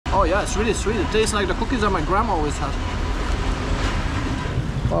Oh yeah, it's really sweet. It tastes like the cookies that my grandma always had.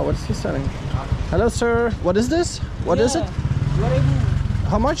 Wow, what is he selling? Hello, sir. What is this? What is it?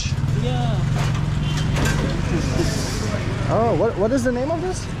 How much? Yeah. Oh, what is the name of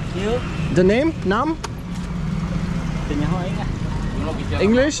this? Here. The name? Nam?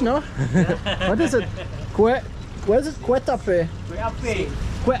 English? No? What is it? What is it? Kue tape.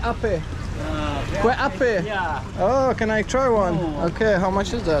 Kue ape. Kue ape. Yeah. Oh, can I try one? Oh. Okay, how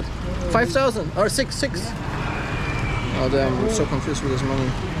much is that? 5,000 or six. Oh damn, I'm so confused with this money.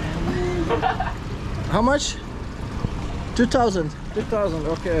 How much? 2,000. 2,000.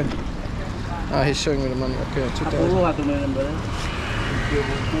 Okay. Ah, he's showing me the money. Okay, 2,000.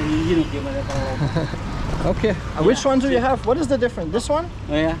 Okay. Which one do you have? What is the difference? This one?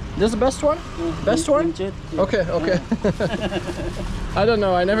 Oh yeah. This is the best one? Best one? Okay, okay. I don't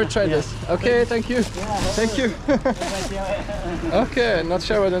know. I never tried this. Okay, thank you. Thank you. Okay, not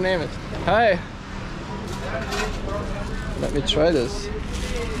sure what the name is. Hi. Let me try this.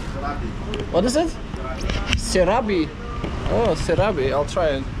 What is it? Serabi. Oh, serabi. I'll try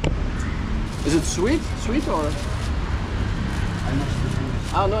it. Is it sweet? Sweet or?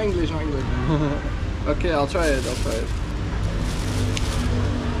 Ah, no English, no English. Okay, I'll try it. Let's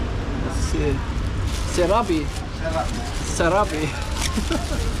see. Serabi. Serabi.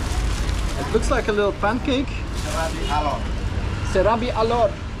 It looks like a little pancake. Serabi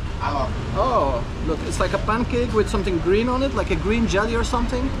alor. Oh, look, it's like a pancake with something green on it, like a green jelly or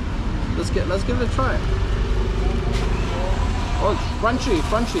something. Let's give it a try. Oh, it's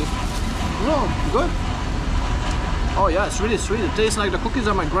crunchy. No, good. Oh yeah, it's really sweet. It tastes like the cookies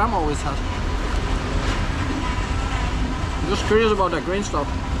that my grandma always had. I'm just curious about that green stuff.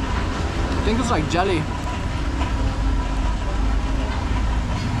 I think it's like jelly.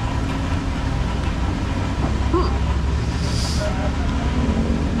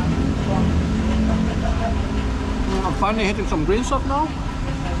 I'm finally hitting some green stuff now.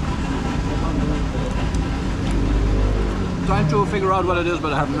 Trying to figure out what it is,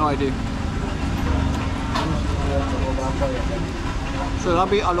 but I have no idea.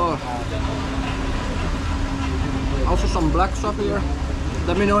 Serabi alor. Also some black stuff here.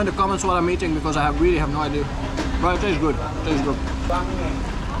 Let me know in the comments what I'm eating because I really have no idea. But it tastes good. It tastes good.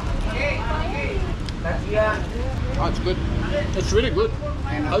 Oh, it's good. It's really good.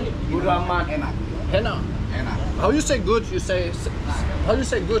 Henna. How you say good? You say how you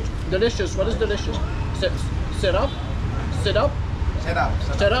say good? Delicious. What is delicious? Syrup? Syrup? Syrup.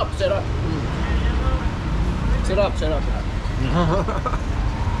 Syrup. Syrup. Syrup. Syrup.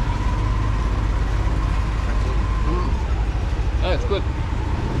 Yeah, it's good.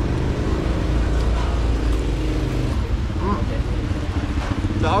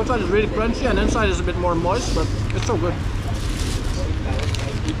 The outside is really crunchy and inside is a bit more moist, but it's so good.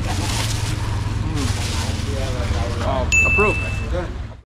 Oh, approved.